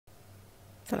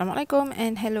Assalamualaikum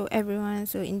and hello everyone.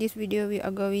 So in this video we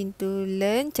are going to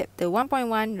learn chapter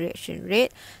 1.1 reaction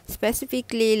rate,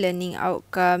 specifically learning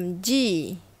outcome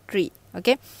G3.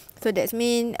 Okay, so that's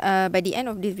mean by the end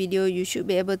of this video you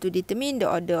should be able to determine the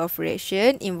order of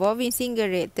reaction involving single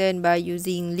reactant by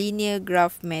using linear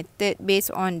graph method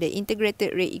based on the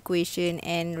integrated rate equation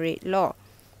and rate law.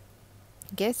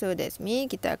 Okay, so that's mean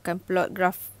kita akan plot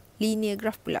graph, linear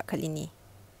graph pula kali ni.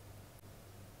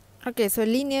 Okay, so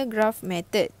linear graph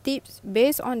method tips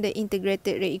based on the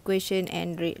integrated rate equation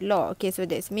and rate law. Okay, so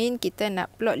that's mean kita nak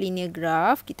plot linear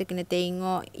graph, kita kena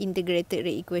tengok integrated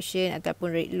rate equation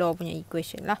ataupun rate law punya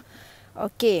equation lah.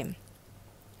 Okay,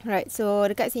 right, so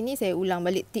dekat sini saya ulang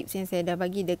balik tips yang saya dah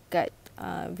bagi dekat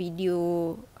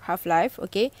video half-life.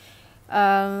 Okay,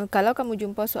 kalau kamu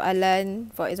jumpa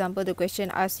soalan, for example the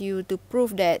question asks you to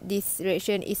prove that this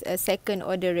reaction is a second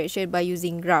order reaction by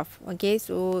using graph. Okay,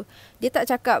 so dia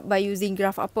tak cakap by using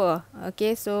graph apa.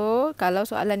 Okay, so kalau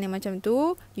soalan yang macam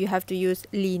tu, you have to use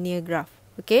linear graph.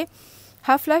 Okay,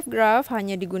 half-life graph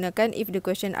hanya digunakan if the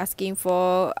question asking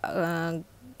for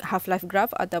half-life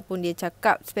graph ataupun dia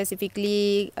cakap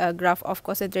specifically graph of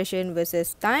concentration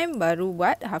versus time, baru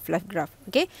buat half-life graph.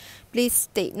 Okay, please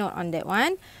take note on that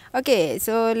one. Okay,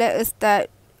 so let us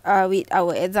start with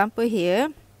our example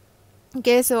here.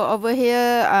 Okay, so over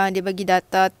here dia bagi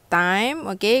data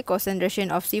time, okay, concentration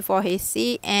of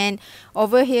C4H6, and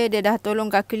over here dia dah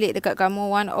tolong calculate dekat kamu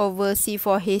 1 over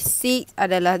C4H6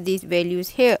 adalah these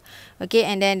values here. Okay,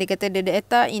 and then dia kata the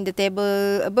data in the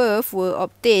table above were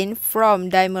obtained from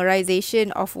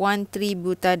dimerization of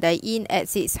 1,3-butadiene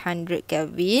at 600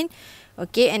 Kelvin.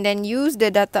 Okay, and then use the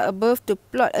data above to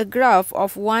plot a graph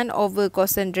of 1 over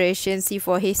concentration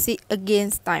C4H6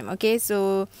 against time. Okay,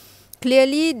 so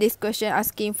clearly this question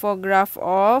asking for graph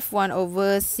of 1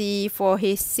 over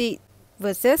C4H6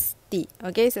 versus T.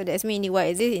 Okay, so that's mean ini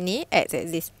y-axis, ini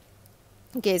x-axis.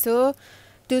 Okay, so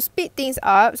to speed things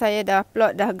up, saya dah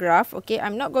plot dah graph. Okay,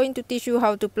 I'm not going to teach you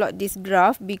how to plot this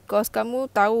graph because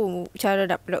kamu tahu cara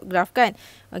nak plot graph kan.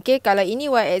 Okay, kalau ini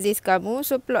y-axis kamu,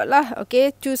 so plot lah.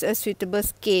 Okay, choose a suitable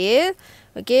scale.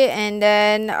 Okay, and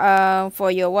then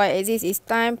for your y-axis is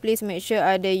time, please make sure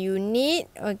ada unit.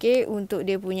 Okay, untuk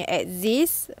dia punya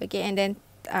axis. Okay, and then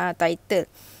title.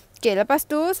 Okay, lepas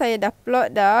tu saya dah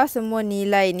plot dah semua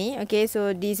nilai ni. Okay,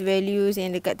 so these values yang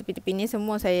dekat tepi-tepi ni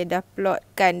semua saya dah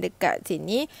plotkan dekat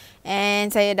sini. And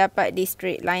saya dapat this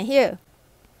straight line here.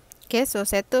 Okay, so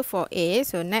settle for A.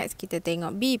 So next kita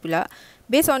tengok B pula.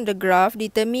 Based on the graph,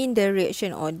 determine the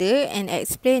reaction order and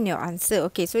explain your answer.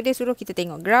 Okay, so dia suruh kita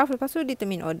tengok graph, lepas tu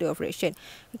determine order of reaction.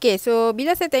 Okay, so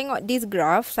bila saya tengok this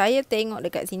graph, saya tengok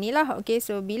dekat sini lah. Okay,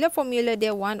 so bila formula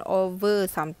dia 1 over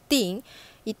something,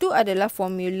 itu adalah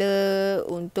formula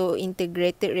untuk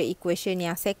integrated rate equation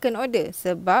yang second order.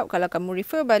 Sebab kalau kamu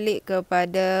refer balik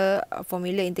kepada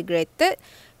formula integrated,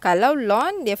 kalau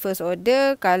ln dia first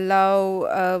order, kalau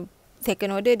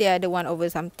second order dia ada 1 over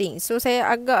something. So saya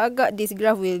agak-agak this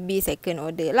graph will be second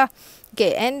order lah.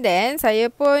 Okay, and then saya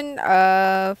pun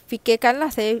fikirkan lah,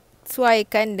 saya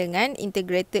sesuaikan dengan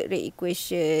integrated rate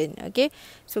equation. Okay,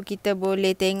 so kita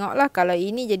boleh tengok lah, kalau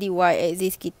ini jadi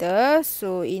y-axis kita,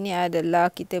 so ini adalah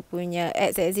kita punya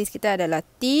x-axis kita adalah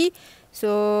T,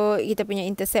 so kita punya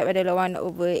intercept adalah 1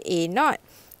 over A0.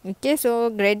 Okay,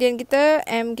 so gradient kita,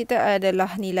 M kita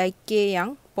adalah nilai K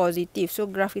yang positif, so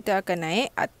graph kita akan naik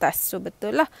atas. So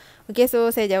betul lah. Okay, so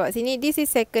saya jawab sini, this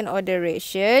is second order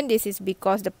reaction. This is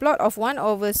because the plot of 1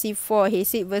 over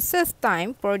C4H6 versus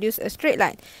time produce a straight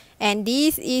line. And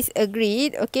this is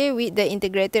agreed, okay, with the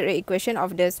integrated rate equation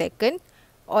of the second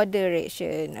order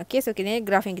reaction. Okay, so kini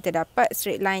graph yang kita dapat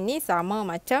straight line ni sama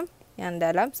macam yang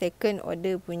dalam second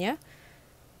order punya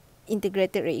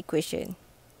integrated rate equation.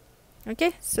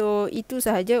 Okay, so itu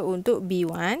sahaja untuk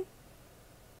B1.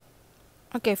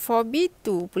 Okay, for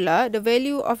B2 pula, the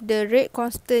value of the rate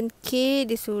constant K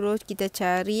disuruh kita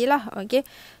carilah. Okay,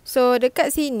 so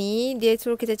dekat sini dia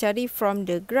suruh kita cari from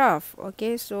the graph.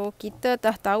 Okay, so kita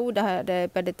dah tahu dah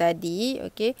daripada tadi.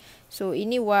 Okay, so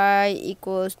ini Y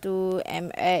equals to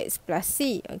MX plus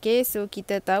C. Okay, so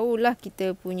kita tahulah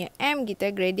kita punya M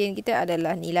kita, gradient kita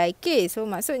adalah nilai K. So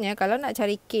maksudnya kalau nak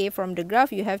cari K from the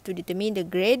graph, you have to determine the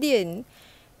gradient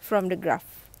from the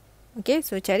graph. Okay,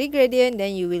 so cari gradient,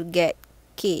 then you will get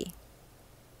K.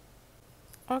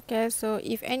 Okay, so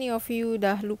if any of you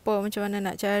dah lupa macam mana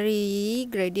nak cari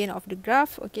gradient of the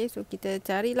graph, okay, so kita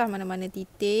carilah mana-mana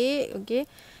titik, okay,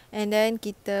 and then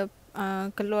kita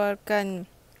keluarkan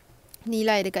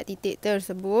nilai dekat titik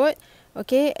tersebut.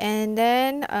 Okay, and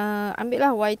then ambil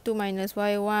lah y2 minus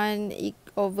y1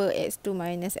 over x2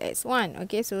 minus x1.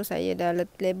 Okay, so saya dah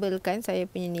labelkan saya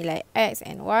punya nilai x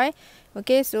and y.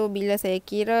 Okay, so bila saya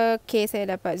kira k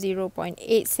saya dapat 0.87.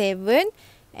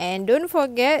 And don't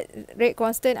forget rate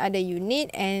constant ada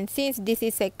unit, and since this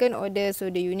is second order,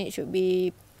 so the unit should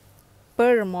be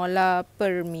per molar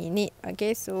per minute.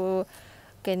 Okay, so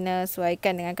kena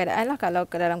sesuaikan dengan keadaan lah. Kalau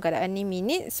dalam keadaan ni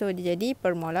minit, so dia jadi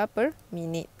per molar per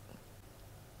minute.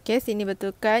 Okay, sini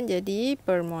betulkan jadi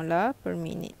per molar per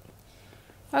minute.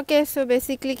 Okay, so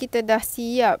basically kita dah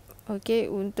siap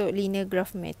okay untuk linear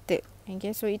graph method.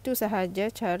 Okay, so itu sahaja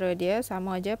cara dia,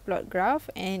 sama aja plot graph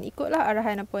and ikutlah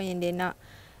arahan apa yang dia nak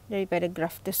daripada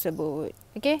graph tersebut.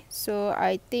 Okay, so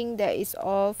I think that is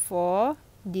all for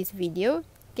this video.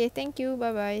 Okay, thank you.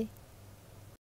 Bye bye.